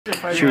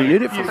She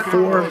renewed it for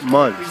 4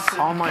 months.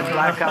 All my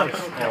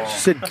blackouts. She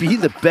said, be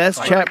the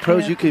best chat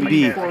pros you can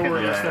be.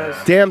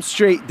 Damn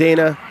straight,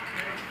 Dana.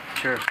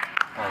 Sure.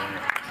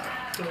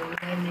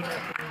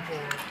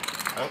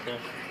 Okay.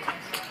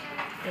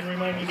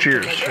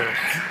 Cheers.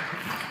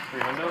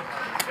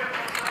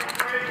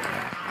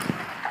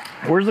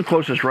 Where's the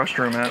closest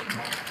restroom at?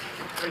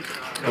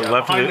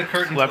 Left of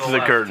the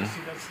curtain.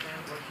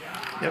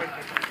 Yep.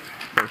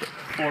 Perfect.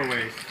 4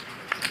 ways.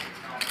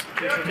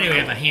 Today we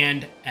have a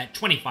hand at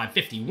 25,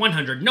 50,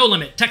 100, no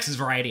limit, Texas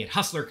variety at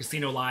Hustler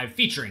Casino Live,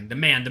 featuring the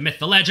man, the myth,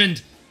 the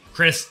legend,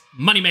 Chris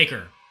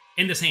Moneymaker.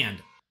 In this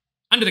hand,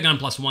 under the gun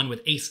 +1 with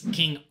Ace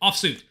King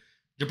offsuit.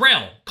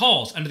 Jabrail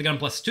calls under the gun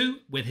 +2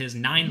 with his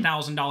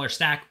 $9,000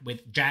 stack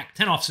with Jack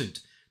 10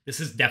 offsuit.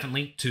 This is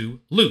definitely too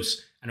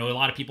loose. I know a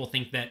lot of people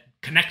think that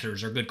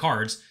connectors are good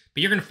cards,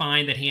 but you're going to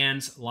find that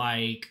hands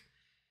like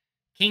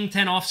King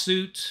 10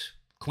 offsuit,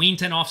 Queen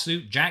 10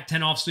 offsuit, Jack 10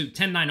 offsuit,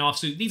 10-9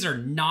 offsuit, these are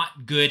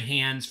not good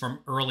hands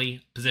from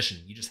early position.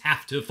 You just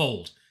have to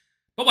fold.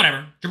 But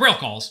whatever, Jabrail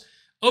calls.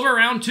 Over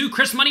round 2,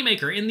 Chris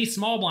Moneymaker in the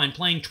small blind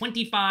playing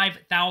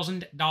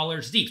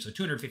 $25,000 deep, so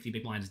 250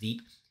 big blinds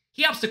deep.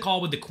 He opts to call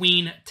with the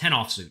Queen 10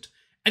 offsuit.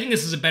 I think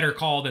this is a better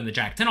call than the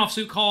Jack 10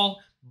 offsuit call,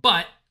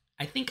 but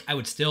I think I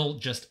would still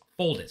just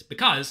fold it,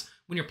 because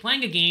when you're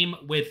playing a game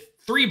with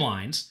 3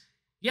 blinds,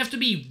 you have to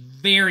be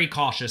very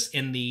cautious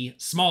in the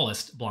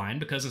smallest blind,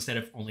 because instead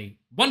of only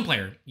 1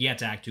 player you had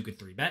to act who could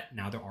 3-bet,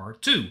 now there are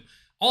 2.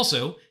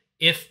 Also,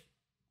 if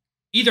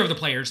either of the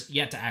players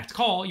yet to act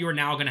call, you are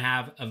now going to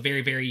have a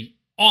very, very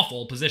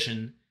awful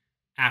position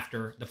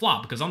after the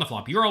flop, because on the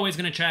flop you're always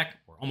going to check,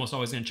 or almost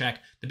always going to check.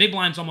 The big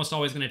blind's almost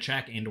always going to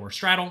check and or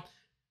straddle.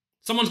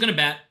 Someone's going to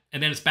bet,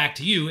 and then it's back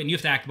to you, and you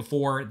have to act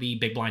before the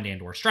big blind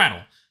and or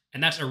straddle.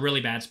 And that's a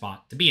really bad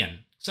spot to be in.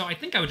 So I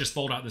think I would just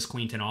fold out this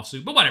Queen 10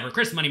 offsuit, but whatever.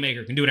 Chris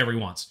Moneymaker can do whatever he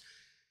wants.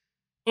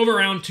 Over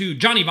round 2,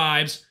 Johnny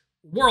Vibes,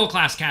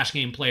 world-class cash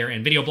game player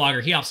and video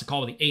blogger. He opts to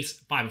call with the Ace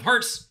 5 of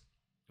hearts.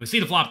 We see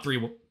the flop 3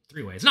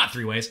 ways. Not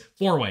 3 ways,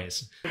 4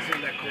 ways.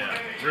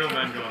 Real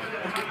men going.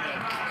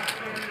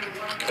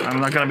 I'm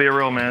not going to be a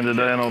real man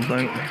today, I don't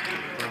think.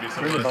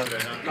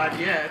 Not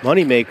yet.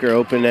 Moneymaker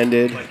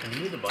open-ended. Can you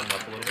move the button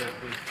up a little bit,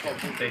 please? Oh,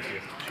 thank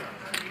you.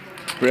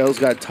 Braille's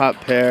got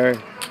top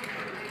pair.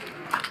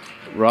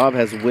 Rob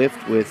has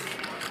whiffed with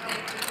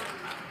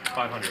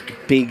 500.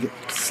 Big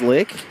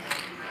Slick. I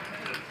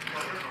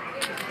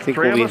think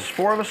 3 we'll of be us?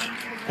 4 of us?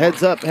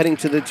 heads up heading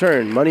to the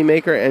turn.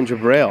 Moneymaker and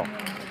Jabrail.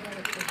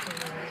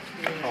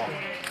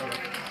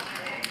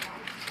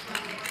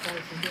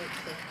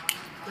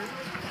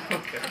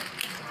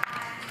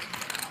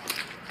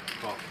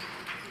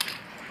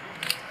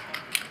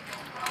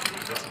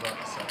 That's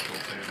about sexual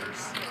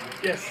favors.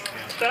 Yes,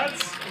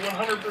 that's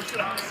 100%.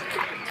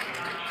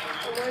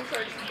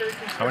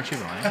 How much are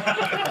you buying?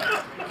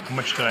 How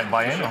much can I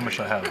buy in, or how much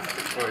do I have?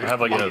 I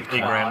have like 8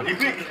 grand. You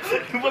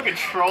look at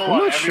troll.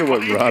 I'm not sure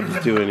what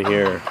Rob's doing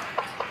here.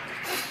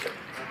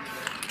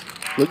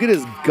 Look at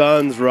his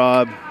guns,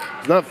 Rob.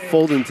 He's not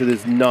folding to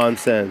this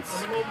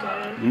nonsense.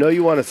 You know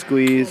you want to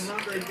squeeze. I'm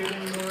not very good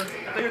anymore. I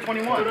think you're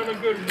 21. But I'm a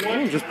good Oh,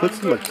 one. just puts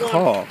him a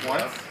call.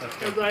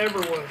 As I ever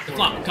was. The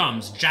flop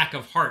comes Jack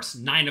of hearts,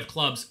 9 of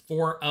clubs,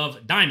 4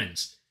 of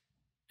diamonds.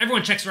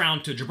 Everyone checks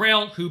around to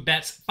Jabrail, who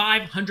bets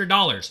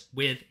 $500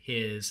 with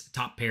his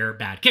top pair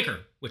bad kicker,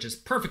 which is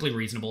perfectly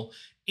reasonable.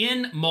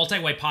 In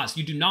multi-way pots,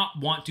 you do not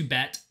want to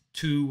bet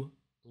too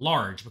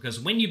large, because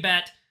when you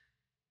bet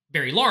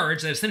very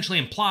large, that essentially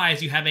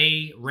implies you have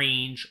a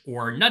range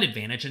or nut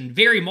advantage, and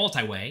very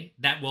multi-way,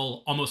 that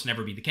will almost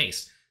never be the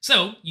case.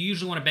 So you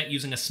usually want to bet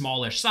using a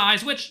smallish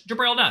size, which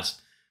Jabrail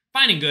does.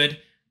 Fine and good.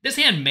 This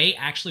hand may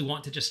actually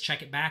want to just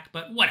check it back,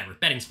 but whatever,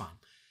 betting's fine.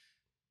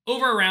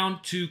 Over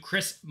around to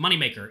Chris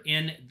Moneymaker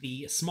in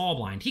the small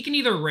blind. He can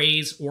either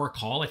raise or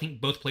call. I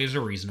think both plays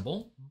are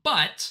reasonable,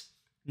 but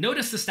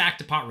notice the stack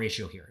to pot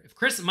ratio here. If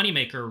Chris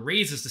Moneymaker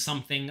raises to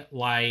something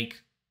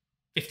like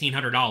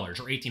 $1,500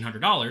 or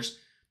 $1,800,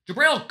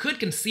 Jabrail could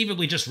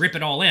conceivably just rip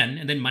it all in,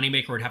 and then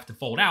Moneymaker would have to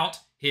fold out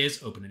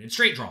his open-ended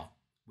straight draw,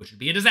 which would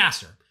be a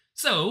disaster.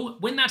 So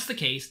when that's the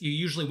case, you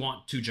usually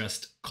want to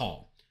just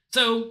call.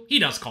 So he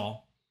does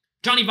call.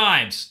 Johnny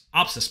Vibes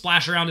opts to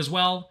splash around as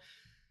well.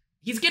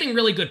 He's getting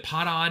really good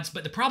pot odds,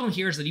 but the problem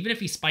here is that even if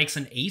he spikes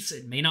an ace,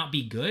 it may not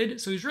be good.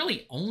 So he's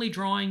really only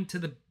drawing to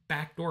the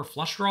backdoor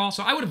flush draw.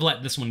 So I would have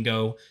let this one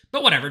go,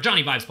 but whatever.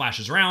 Johnny Vibe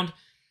splashes around.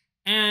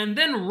 And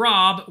then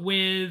Rob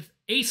with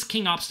ace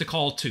king opts to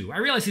call 2. I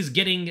realize he's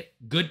getting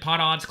good pot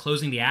odds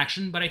closing the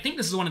action, but I think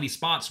this is one of these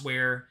spots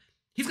where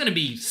he's going to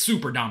be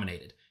super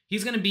dominated.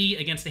 He's going to be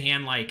against a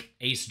hand like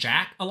ace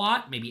jack a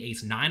lot, maybe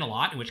ace 9 a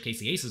lot, in which case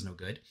the ace is no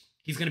good.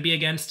 He's going to be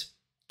against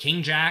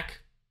king jack,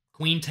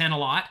 queen 10 a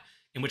lot,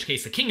 in which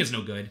case the king is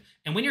no good.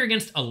 And when you're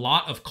against a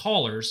lot of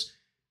callers,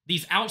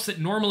 these outs that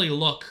normally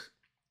look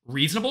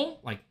reasonable,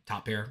 like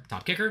top pair,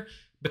 top kicker,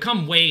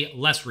 become way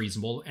less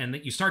reasonable, and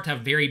that you start to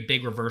have very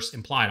big reverse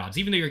implied odds,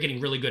 even though you're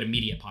getting really good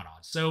immediate pot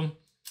odds. So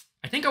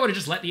I think I would have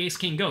just let the ace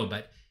king go,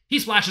 but he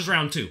splashes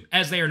round 2,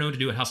 as they are known to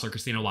do at Hustler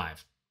Casino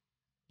Live.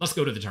 Let's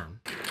go to the turn.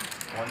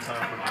 One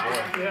time for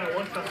the boy. Yeah,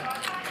 one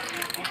time.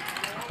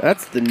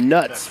 That's the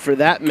nuts for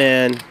that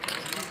man.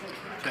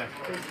 Check.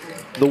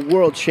 The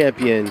world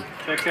champion.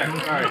 Check. All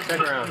right, check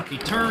around. The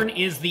turn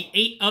is the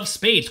 8 of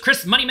spades.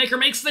 Chris Moneymaker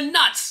makes the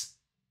nuts.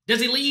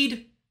 Does he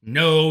lead?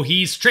 No,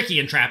 he's tricky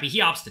and trappy. He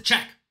opts to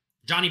check.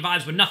 Johnny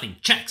vibes with nothing.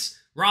 Checks.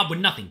 Rob with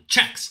nothing.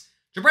 Checks.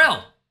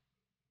 Jabril.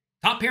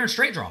 Top pair and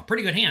straight draw.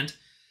 Pretty good hand.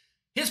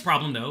 His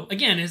problem, though,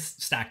 again, is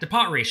stack to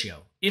pot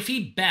ratio. If he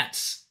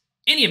bets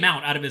any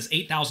amount out of his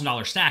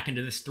 $8,000 stack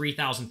into this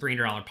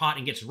 $3,300 pot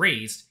and gets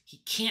raised, he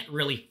can't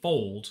really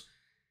fold.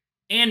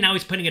 And now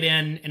he's putting it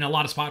in a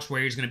lot of spots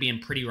where he's going to be in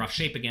pretty rough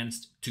shape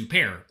against two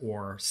pair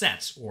or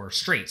sets or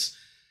straights.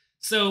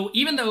 So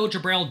even though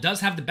Jabril does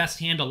have the best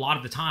hand a lot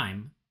of the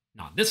time,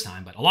 not this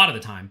time, but a lot of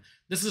the time,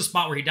 this is a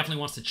spot where he definitely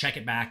wants to check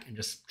it back and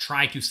just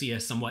try to see a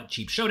somewhat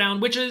cheap showdown,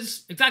 which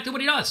is exactly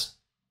what he does.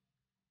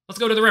 Let's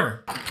go to the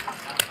river.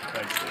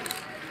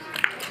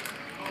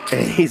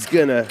 And he's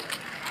gonna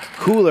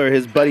cooler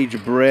his buddy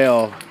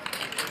Jabril,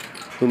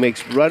 who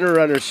makes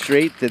runner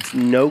straight that's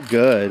no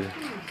good.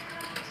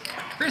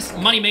 Chris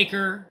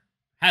Moneymaker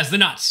has the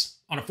nuts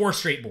on a 4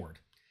 straight board.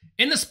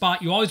 In this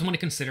spot, you always want to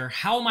consider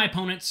how my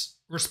opponents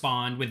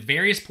respond with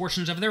various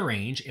portions of their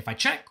range if I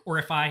check or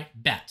if I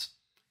bet.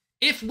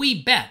 If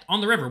we bet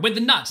on the river with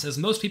the nuts, as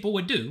most people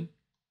would do,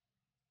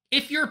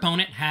 if your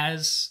opponent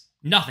has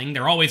nothing,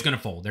 they're always going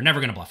to fold. They're never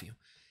going to bluff you.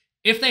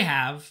 If they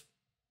have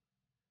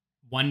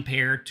 1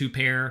 pair, 2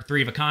 pair,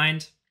 3 of a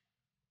kind,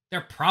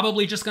 they're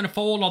probably just going to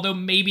fold, although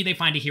maybe they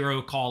find a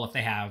hero call if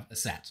they have a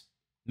set.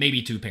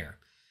 Maybe 2 pair.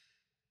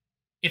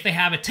 If they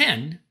have a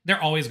 10,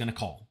 they're always going to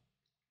call.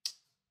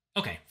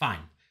 Okay,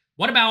 fine.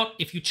 What about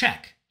if you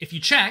check? If you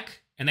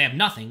check and they have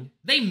nothing,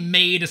 they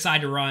may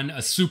decide to run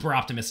a super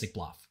optimistic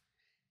bluff,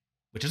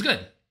 which is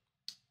good,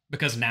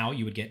 because now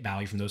you would get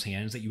value from those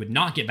hands that you would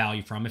not get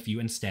value from if you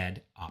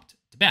instead opt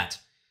to bet.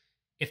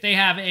 If they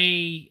have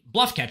a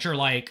bluff catcher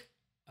like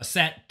a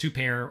set, 2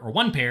 pair, or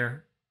 1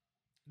 pair,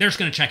 they're just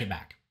going to check it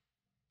back.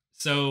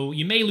 So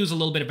you may lose a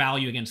little bit of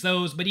value against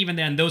those, but even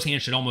then, those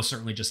hands should almost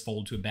certainly just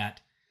fold to a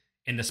bet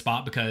in this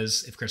spot,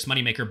 because if Chris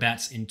Moneymaker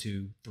bets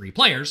into 3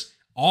 players,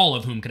 all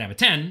of whom could have a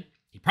 10,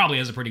 he probably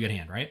has a pretty good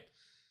hand, right?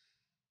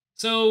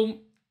 So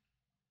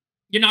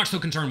you're not so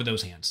concerned with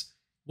those hands.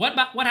 What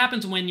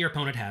happens when your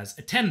opponent has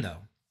a 10, though?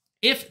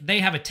 If they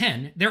have a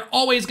 10, they're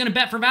always going to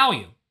bet for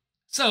value.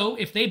 So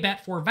if they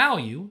bet for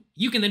value,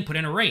 you can then put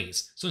in a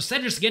raise. So instead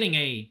of just getting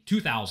a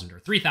 $2,000 or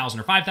 $3,000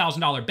 or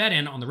 $5,000 bet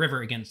in on the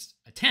river against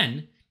a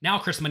 10, now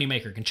Chris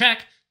Moneymaker can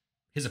check.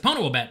 His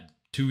opponent will bet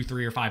 $2,000,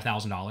 $3,000, or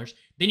 $5,000.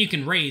 Then you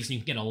can raise and you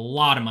can get a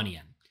lot of money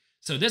in.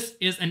 So this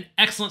is an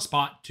excellent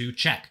spot to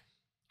check,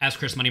 as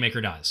Chris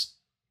Moneymaker does.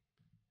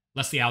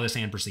 Let's see how this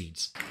hand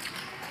proceeds.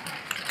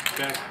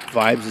 Check.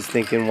 Vibes is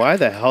thinking, why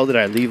the hell did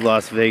I leave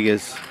Las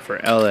Vegas for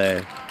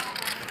LA?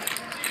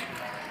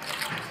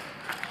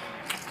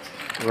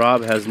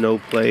 Rob has no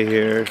play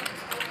here.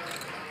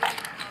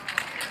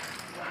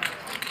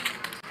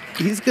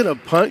 He's gonna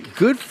punt.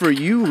 Good for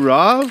you,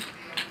 Rob.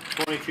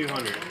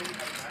 2,200.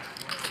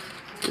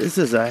 This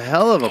is a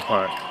hell of a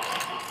punt.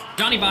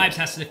 Johnny Vibes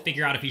has to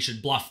figure out if he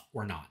should bluff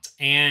or not,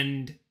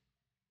 and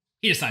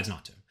he decides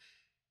not to.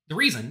 The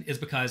reason is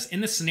because in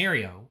this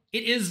scenario,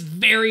 it is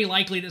very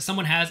likely that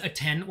someone has a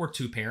 10 or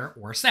 2 pair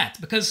or a set,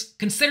 because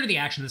consider the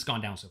action that's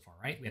gone down so far,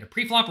 right? We had a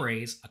pre-flop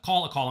raise, a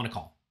call, and a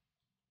call.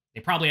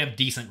 They probably have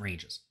decent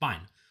ranges.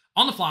 Fine.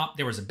 On the flop,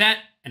 there was a bet,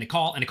 and a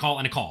call, and a call,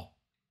 and a call,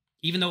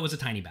 even though it was a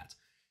tiny bet,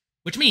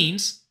 which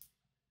means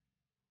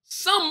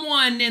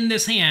someone in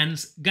this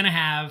hand's going to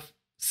have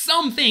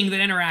something that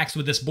interacts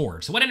with this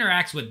board. So what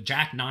interacts with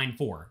Jack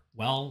 9-4?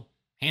 Well,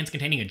 hands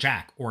containing a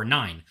Jack or a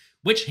 9.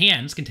 Which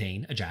hands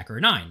contain a Jack or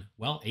a 9?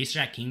 Well, Ace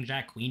Jack, King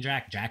Jack, Queen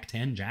Jack, Jack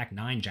 10, Jack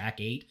 9, Jack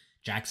 8,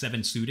 Jack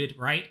 7 suited,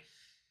 right?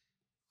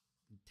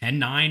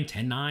 10-9,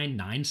 10-9,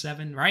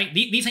 9-7, right?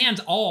 These hands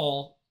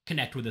all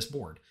connect with this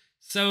board.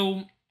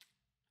 So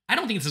I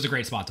don't think this is a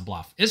great spot to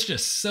bluff. It's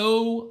just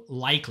so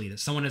likely that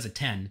someone has a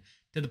 10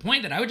 to the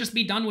point that I would just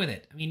be done with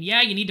it. I mean,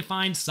 yeah, you need to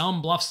find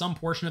some bluff some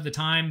portion of the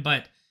time,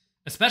 but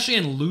especially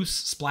in loose,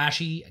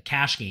 splashy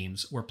cash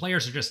games where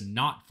players are just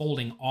not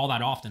folding all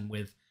that often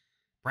with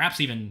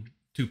perhaps even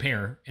 2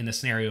 pair in this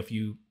scenario, if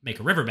you make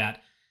a river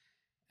bet,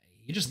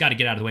 you just got to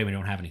get out of the way when you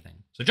don't have anything.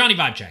 So Johnny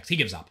Vibe checks. He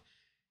gives up.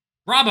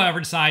 Rob, however,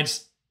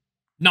 decides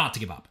not to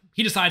give up.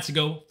 He decides to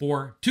go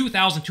for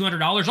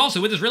 $2,200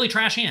 also with his really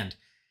trash hand.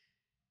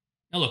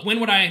 Now look, when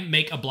would I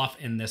make a bluff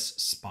in this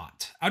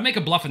spot? I would make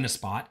a bluff in this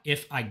spot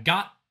if I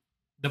got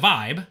the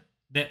vibe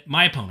that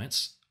my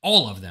opponents,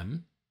 all of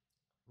them,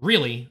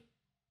 really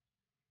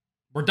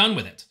were done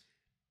with it.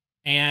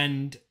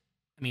 And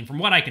I mean, from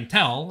what I can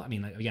tell, I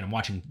mean, again, I'm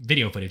watching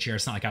video footage here.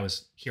 It's not like I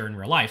was here in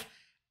real life.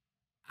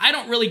 I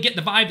don't really get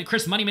the vibe that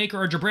Chris Moneymaker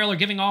or Jabril are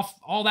giving off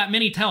all that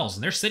many tells.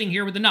 And they're sitting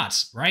here with the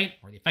nuts, right?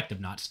 Or the effective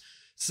nuts.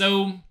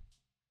 So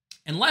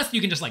unless you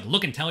can just like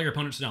look and tell your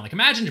opponents down. Like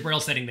imagine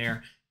Jabril sitting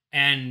there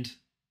and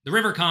the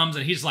river comes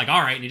and he's just like,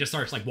 all right. And he just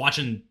starts like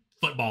watching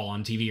football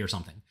on TV or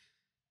something.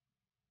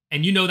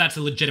 And you know that's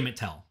a legitimate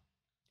tell.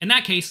 In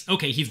that case,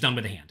 okay, he's done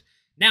with the hand.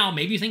 Now,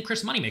 maybe you think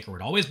Chris Moneymaker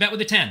would always bet with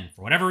a 10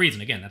 for whatever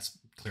reason. Again, that's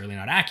clearly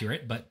not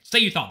accurate, but say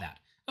you thought that.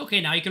 Okay,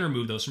 now you can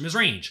remove those from his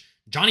range.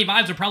 Johnny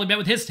Vibes would probably bet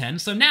with his 10,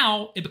 so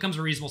now it becomes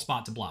a reasonable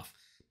spot to bluff.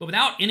 But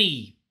without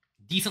any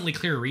decently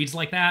clear reads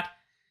like that,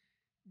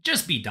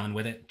 just be done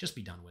with it. Just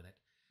be done with it.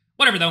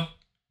 Whatever, though.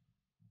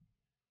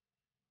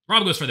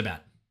 Rob goes for the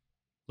bet.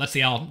 Let's see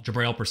how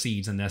Jabrail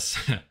proceeds in this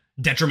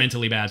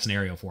detrimentally bad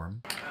scenario for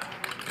him.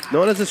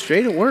 Known as a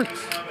straight, it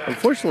works.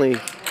 Unfortunately,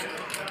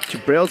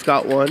 Jabrail's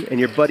got one, and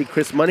your buddy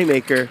Chris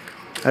Moneymaker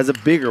has a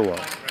bigger one.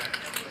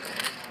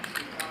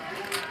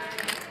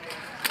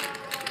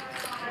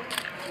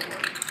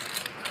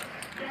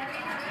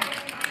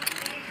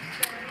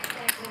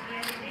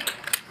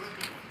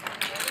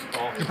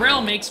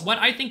 Jabrail makes what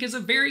I think is a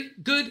very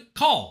good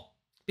call,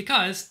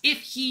 because if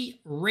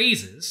he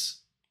raises,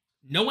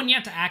 no one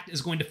yet to act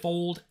is going to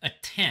fold a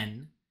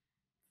 10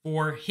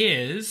 for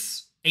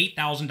his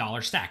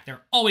 $8,000 stack.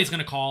 They're always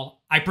going to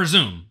call, I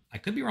presume. I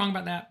could be wrong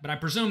about that, but I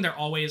presume they're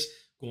always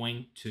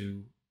going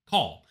to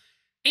call.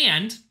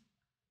 And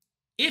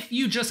if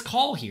you just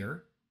call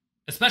here,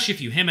 especially if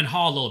you hem and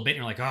haw a little bit and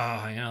you're like,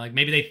 oh, you know, like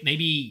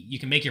maybe you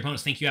can make your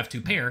opponents think you have 2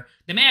 pair,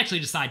 they may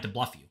actually decide to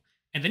bluff you.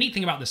 And the neat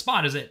thing about this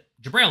spot is that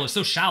Jabrail is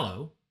so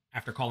shallow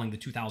after calling the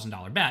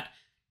 $2,000 bet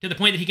to the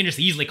point that he can just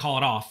easily call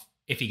it off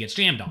if he gets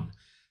jammed on.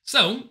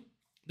 So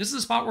this is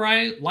a spot where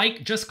I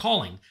like just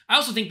calling. I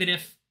also think that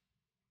if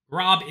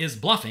Rob is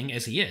bluffing,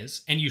 as he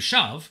is, and you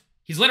shove,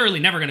 he's literally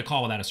never going to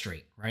call without a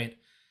straight, right?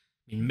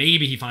 I mean,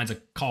 maybe he finds a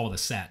call with a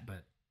set,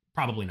 but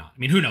probably not. I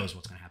mean, who knows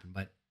what's going to happen,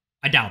 but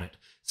I doubt it.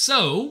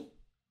 So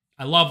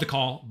I love the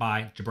call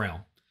by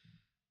Jabrail.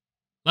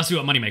 Let's see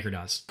what Moneymaker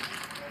does.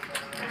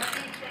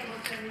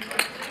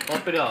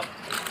 Bump it up.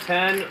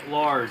 10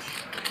 large.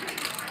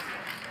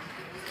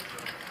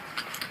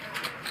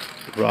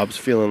 Rob's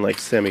feeling like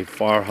Sammy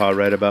Farha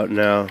right about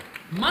now.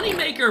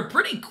 Moneymaker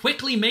pretty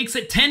quickly makes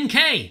it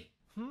 10K.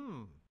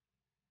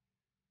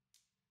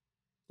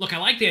 Look, I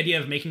like the idea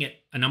of making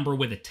it a number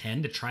with a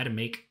 10 to try to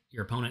make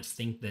your opponents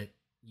think that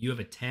you have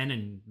a 10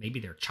 and maybe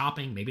they're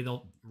chopping. Maybe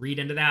they'll read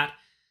into that.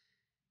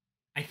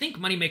 I think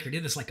Moneymaker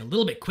did this like a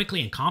little bit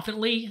quickly and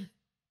confidently.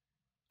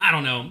 I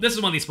don't know. This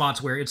is one of these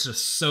spots where it's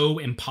just so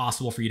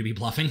impossible for you to be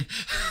bluffing.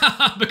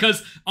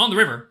 Because on the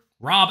river,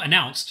 Rob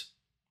announced,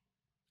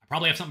 I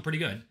probably have something pretty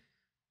good.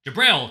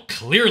 Jabrail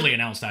clearly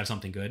announced I have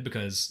something good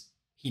because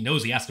he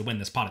knows he has to win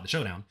this pot at the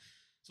showdown.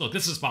 So look,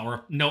 this is a spot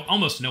where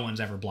almost no one's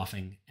ever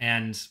bluffing.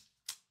 And it's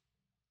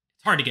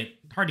hard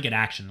to get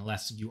action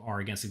unless you are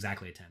against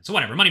exactly a 10. So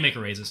whatever,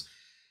 Moneymaker raises.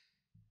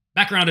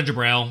 Back around to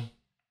Jabrail.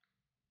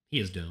 He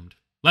is doomed.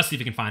 Let's see if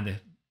he can find the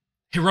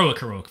heroic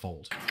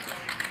fold.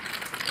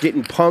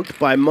 Getting punked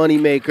by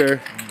Moneymaker.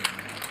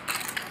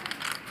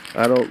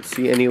 I don't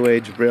see any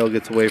way Jabrail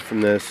gets away from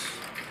this.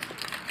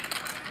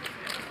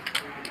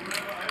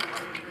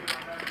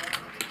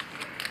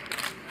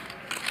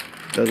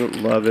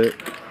 Doesn't love it.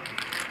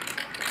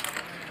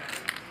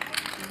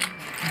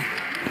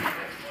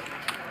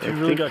 You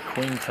really got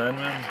Queen 10,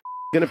 man?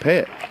 Gonna pay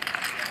it.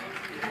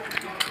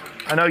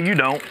 I know you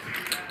don't.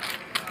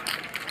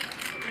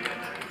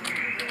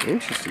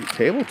 Interesting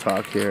table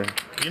talk here.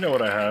 You know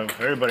what I have.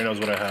 Everybody knows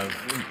what I have.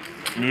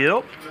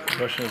 Yep. The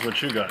question is what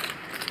you got.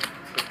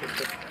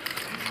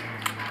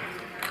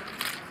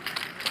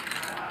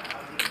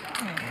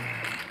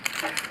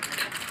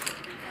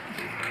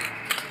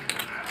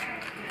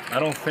 I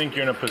don't think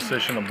you're in a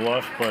position to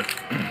bluff, but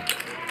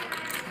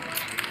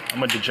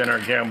I'm a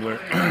degenerate gambler.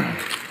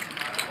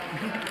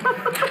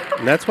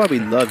 And that's why we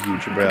love you,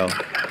 Jabrail.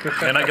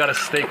 And I got a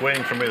steak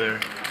waiting for me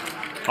there.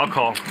 I'll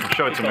call.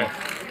 Show it to me.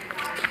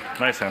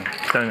 Nice hand.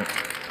 Stand it.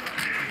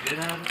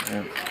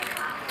 Yeah.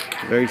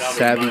 Very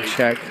savvy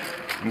check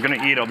I'm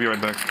gonna eat. I'll be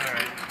right back.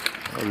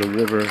 on the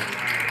river.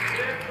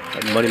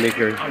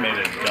 Moneymaker I made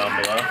a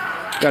dumb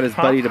bluff. got his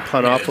buddy to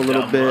punt off a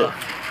little bit.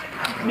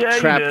 Yeah,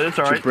 Trapped you did. It's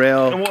all right.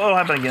 Jabrail. It'll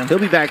happen again. He'll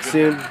be back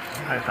soon.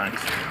 Hey,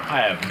 thanks.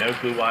 I have no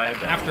clue why I've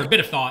done it. After a bit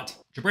of thought,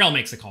 Jabrail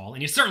makes a call,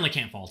 and you certainly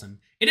can't fault him.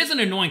 It is an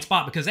annoying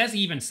spot because, as he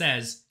even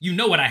says, you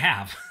know what I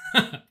have,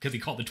 because he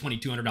called the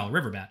 $2,200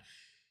 river bet,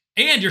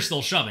 and you're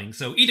still shoving.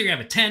 So either you have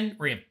a 10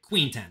 or you have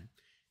Queen 10.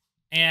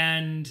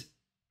 And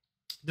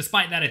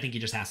despite that, I think he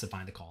just has to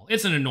find the call.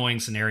 It's an annoying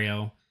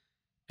scenario.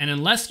 And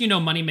unless you know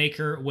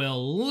Moneymaker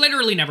will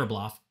literally never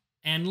bluff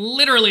and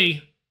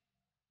literally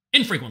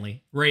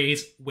infrequently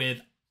raise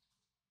with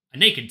a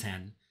naked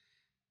 10,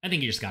 I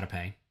think you just got to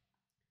pay.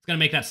 It's going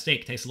to make that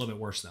steak taste a little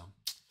bit worse, though.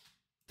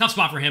 Tough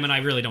spot for him, and I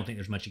really don't think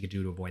there's much you could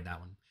do to avoid that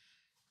one.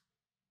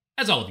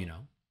 As all of you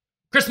know,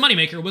 Chris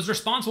Moneymaker was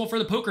responsible for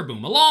the poker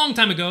boom a long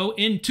time ago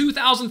in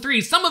 2003.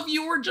 Some of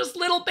you were just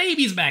little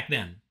babies back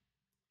then.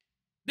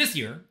 This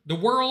year, the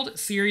World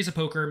Series of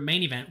Poker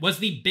main event was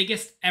the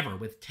biggest ever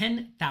with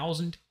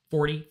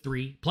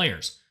 10,043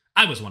 players.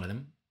 I was one of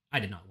them. I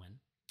did not win.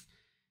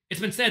 It's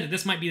been said that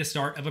this might be the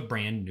start of a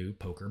brand new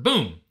poker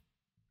boom.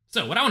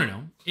 So what I want to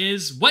know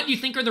is, what do you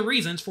think are the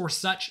reasons for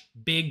such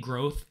big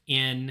growth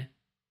in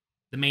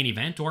the main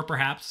event, or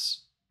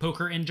perhaps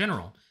poker in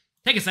general?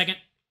 Take a second,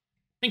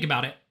 think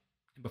about it,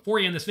 Before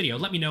you end this video,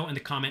 let me know in the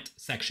comment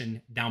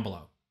section down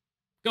below.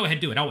 Go ahead,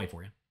 do it. I'll wait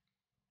for you.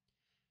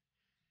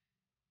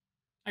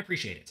 I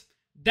appreciate it.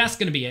 That's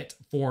going to be it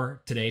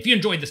for today. If you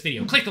enjoyed this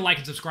video, click the like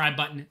and subscribe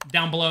button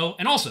down below.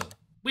 And also,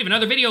 we have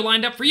another video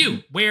lined up for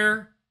you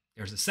where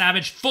there's a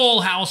Savage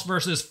Full House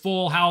versus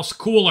Full House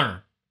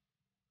Cooler.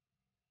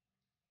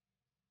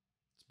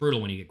 It's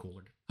brutal when you get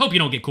coolered. Hope you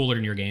don't get coolered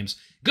in your games.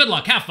 Good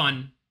luck, have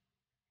fun,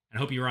 and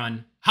hope you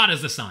run hot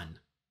as the sun.